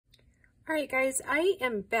All right, guys, I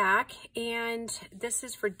am back, and this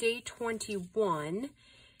is for day 21,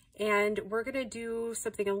 and we're going to do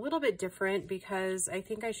something a little bit different because I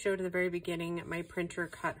think I showed at the very beginning my printer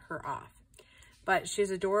cut her off, but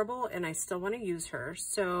she's adorable and I still want to use her.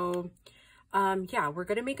 So yeah, we're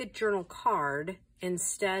going to make a journal card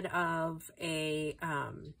instead of a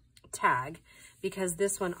tag, because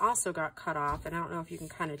this one also got cut off, and I don't know if you can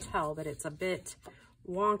kind of tell, but it's a bit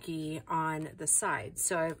wonky on the side.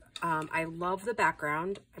 So I love the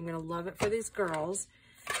background. I'm going to love it for these girls,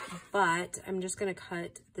 but I'm just going to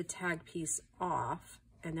cut the tag piece off,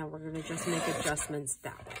 and then we're going to just make adjustments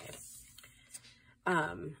that way.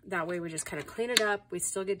 That way we just kind of clean it up. We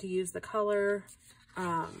still get to use the color.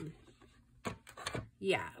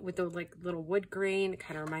 Yeah, with the like little wood grain, it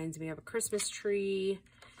kind of reminds me of a Christmas tree.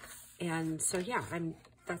 And so yeah,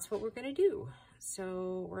 that's what we're going to do.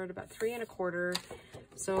 So we're at about 3 1/4.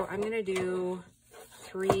 So I'm going to do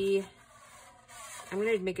 3. I'm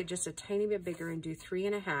going to make it just a tiny bit bigger and do 3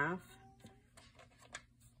 1/2.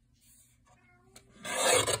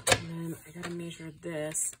 And then I got to measure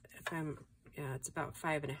this. Yeah, it's about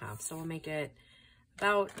 5 1/2. So we'll make it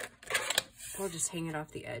about, we'll just hang it off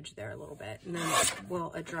the edge there a little bit. And then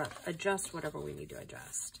we'll adjust whatever we need to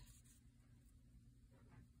adjust.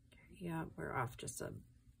 Yeah, we're off just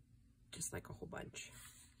like a whole bunch.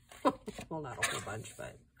 Well, not a whole bunch,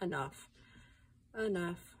 but enough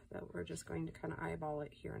that we're just going to kind of eyeball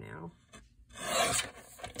it here now.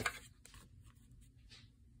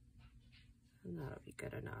 And that'll be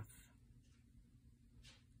good enough.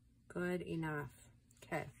 Good enough.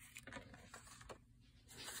 Okay.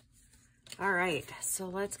 All right, so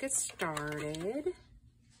let's get started.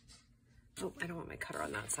 Oh, I don't want my cutter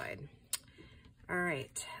on that side. All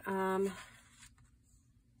right,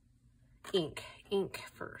 ink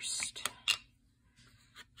first.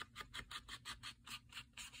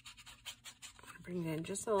 Bring it in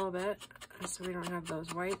just a little bit so we don't have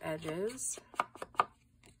those white edges.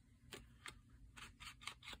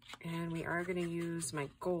 And we are going to use my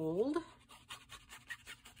gold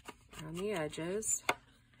on the edges.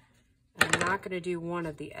 I'm not going to do one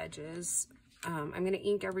of the edges. I'm going to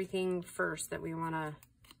ink everything first that we want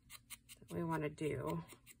to do.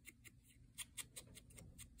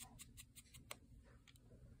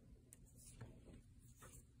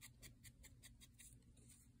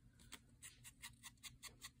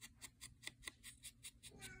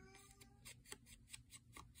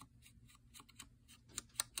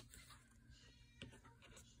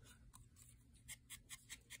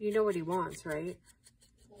 You know what he wants, right?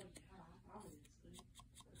 Well, yeah, obviously.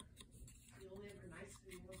 You only ever nice to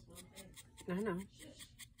me wants one thing. I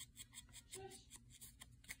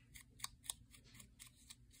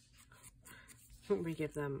know. We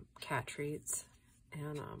give them cat treats,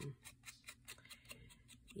 and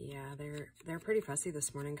yeah, they're pretty fussy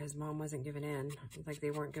this morning because Mom wasn't giving in. Like, they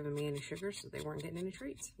weren't giving me any sugar, so they weren't getting any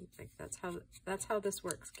treats. Like, that's how this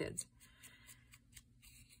works, kids.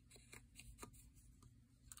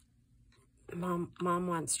 Mom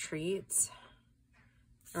wants treats,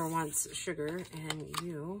 or wants sugar, and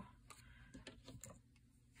you,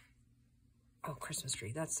 oh, Christmas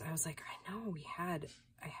tree. I was like, I know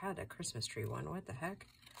I had a Christmas tree one. What the heck?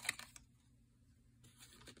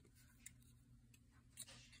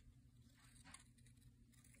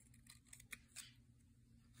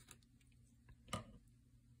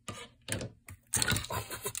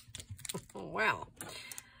 Well,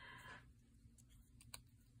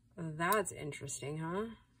 that's interesting, huh?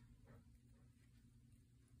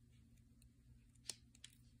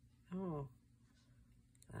 Oh,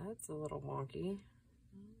 that's a little wonky.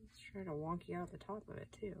 Let's try to wonky out the top of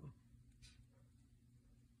it too.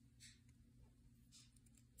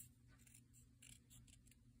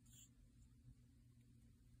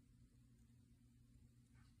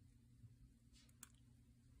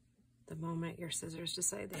 The moment your scissors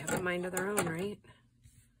decide they have a mind of their own, right?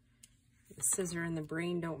 The scissor and the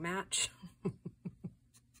brain don't match.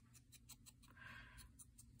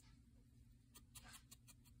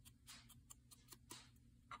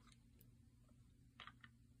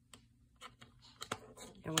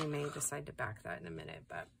 And we may decide to back that in a minute,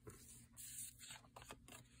 but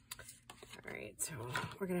all right, so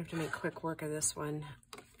we're gonna have to make quick work of this one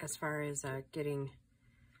as far as getting,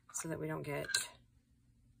 so that we don't get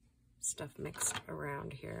stuff mixed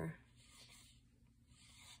around here.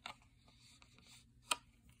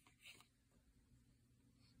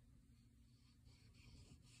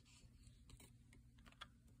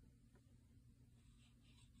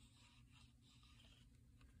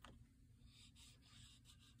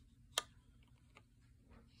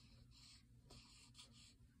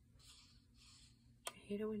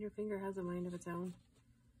 hate it when your finger has a mind of its own.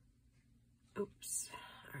 Oops.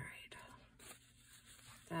 All right.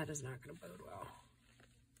 That is not going to bode well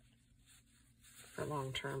for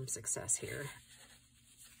long-term success here.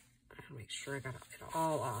 I gotta make sure I got it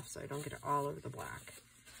all off so I don't get it all over the black.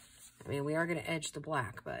 I mean, we are going to edge the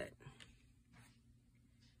black, but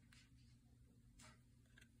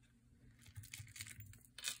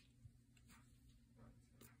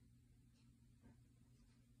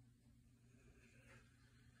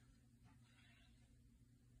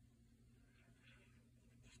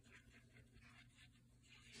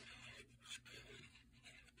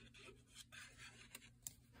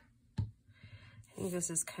I think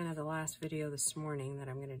this is kind of the last video this morning that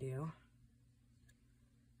I'm going to do.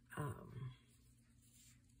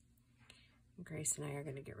 Grace and I are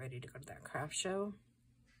going to get ready to go to that craft show.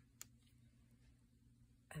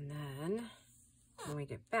 And then when we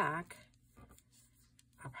get back,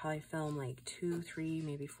 I'll probably film like 2, 3,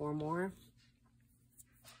 maybe 4 more.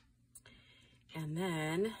 And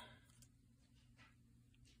then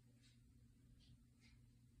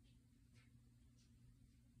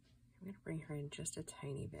I'm going to bring her in just a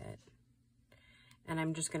tiny bit. And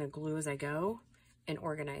I'm just going to glue as I go and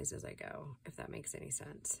organize as I go, if that makes any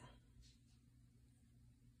sense.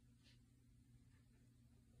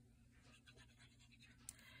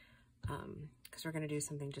 Because we're going to do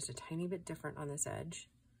something just a tiny bit different on this edge.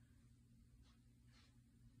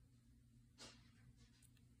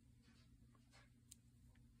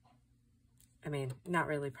 I mean, not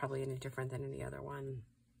really probably any different than any other one,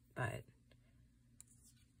 but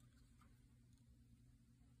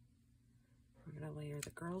we're going to layer the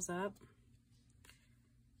girls up.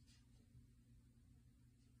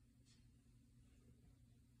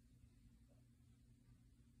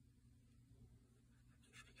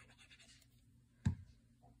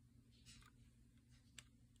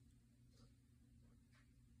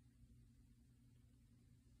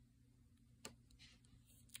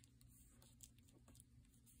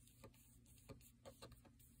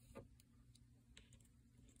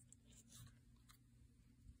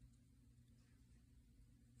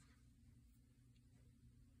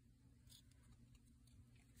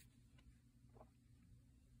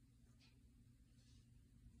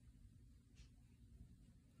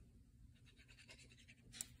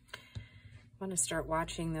 I want to start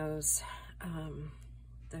watching those,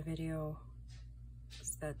 the video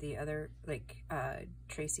that the other, like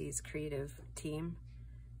Tracey's creative team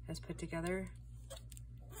has put together.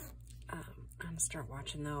 I'm going to start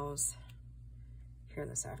watching those here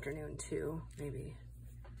this afternoon too, maybe.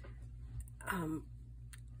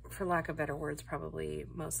 For lack of better words, probably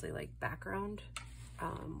mostly like background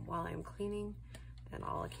while I'm cleaning. And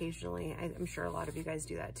I'll occasionally, I'm sure a lot of you guys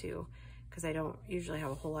do that too, because I don't usually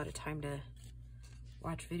have a whole lot of time to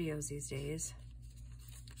watch videos these days.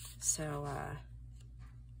 So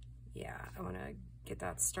yeah, I want to get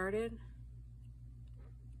that started.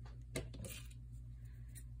 And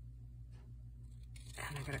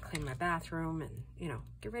I gotta clean my bathroom and, you know,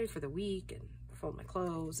 get ready for the week and fold my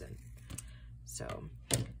clothes. And so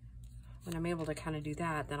when I'm able to kind of do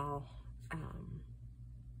that, then I'll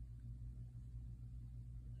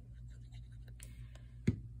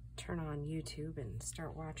turn on YouTube and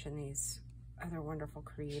start watching these other wonderful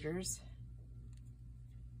creators.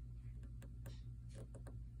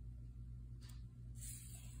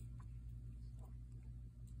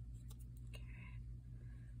 Okay,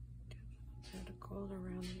 do a little bit of gold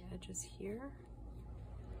around the edges here.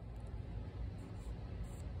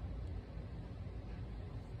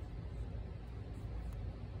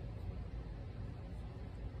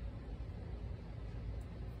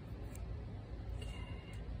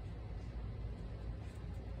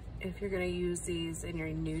 If you're going to use these and you're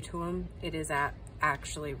new to them, it is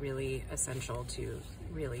actually really essential to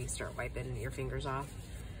really start wiping your fingers off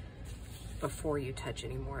before you touch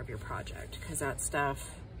any more of your project, because that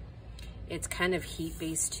stuff, it's kind of heat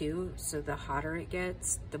based too, so the hotter it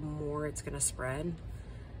gets, the more it's going to spread.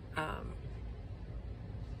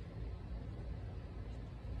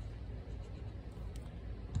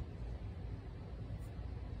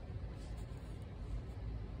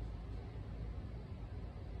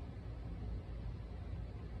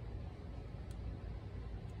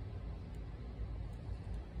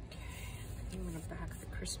 I'm going to back the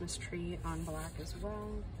Christmas tree on black as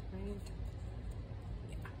well, right?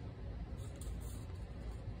 Yeah.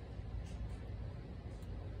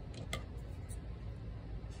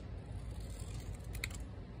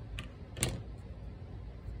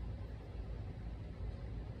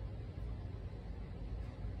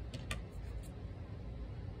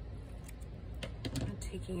 I'm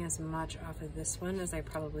taking as much off of this one as I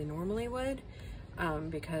probably normally would,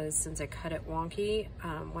 because since I cut it wonky,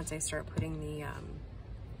 once I start putting the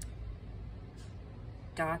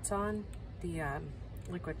dots on, the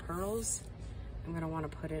liquid pearls, I'm gonna wanna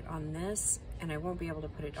put it on this, and I won't be able to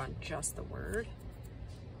put it on just the word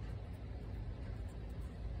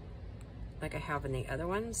like I have in the other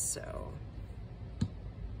ones, so.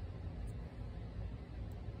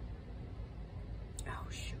 Oh,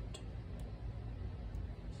 shoot.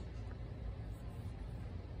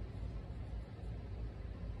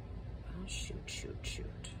 Oh, shoot.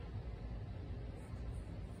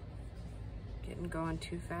 Getting going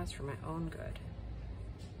too fast for my own good.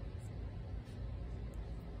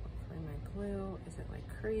 Hopefully my glue isn't like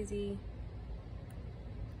crazy.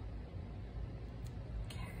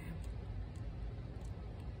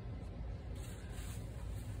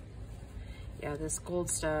 Yeah, this gold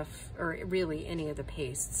stuff, or really any of the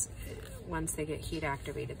pastes, once they get heat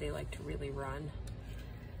activated, they like to really run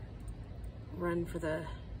for the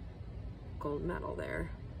gold metal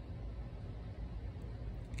there.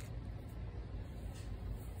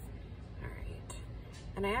 All right,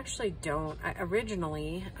 and I actually don't,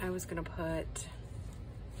 originally I was gonna put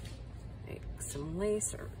like some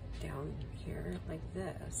lace down here like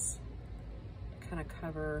this, to kind of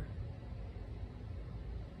cover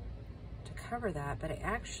that, but I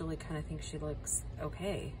actually kind of think she looks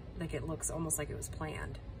okay. Like it looks almost like it was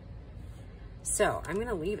planned. So I'm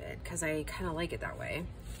gonna leave it because I kind of like it that way.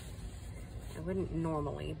 I wouldn't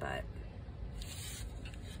normally, but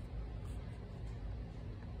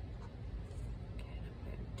okay,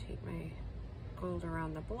 I'm gonna take my gold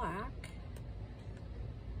around the black.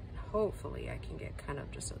 Hopefully I can get kind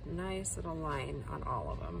of just a nice little line on all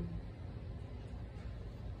of them.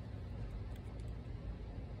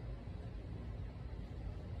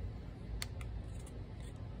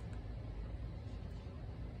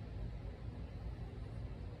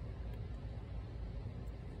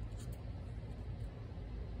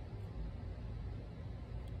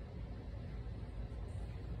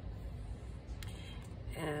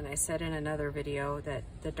 And I said in another video that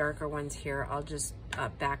the darker ones here, I'll just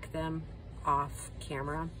back them off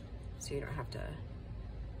camera, so you don't have to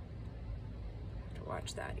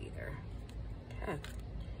watch that either. Okay.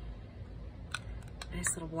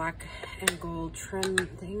 Nice little black and gold trim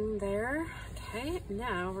thing there. Okay,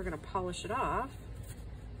 now we're gonna polish it off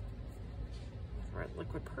with our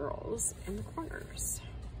liquid pearls in the corners.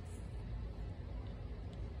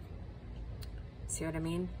 See what I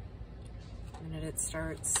mean? The minute it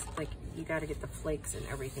starts, like, you got to get the flakes and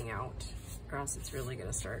everything out, or else it's really going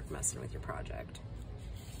to start messing with your project.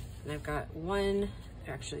 And I've got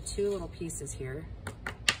actually two little pieces here that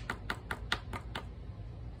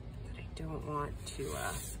I don't want to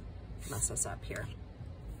mess us up here.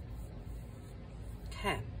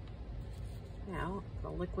 Okay, now the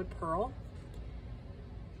liquid pearl,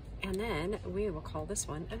 and then we will call this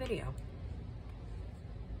one a video.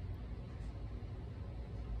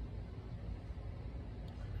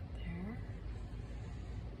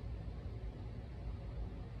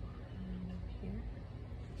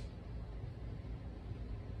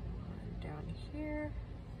 Here,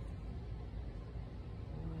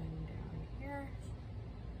 one down here,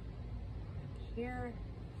 one here,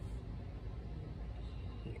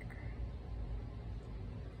 here.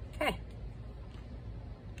 Okay,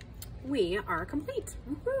 we are complete.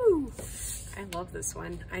 Woohoo! I love this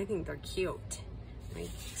one. I think they're cute. I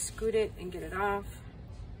scoot it and get it off.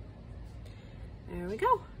 There we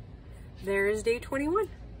go. There's day 21.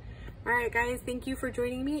 All right, guys, thank you for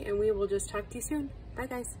joining me, and we will just talk to you soon. Bye,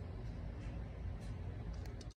 guys.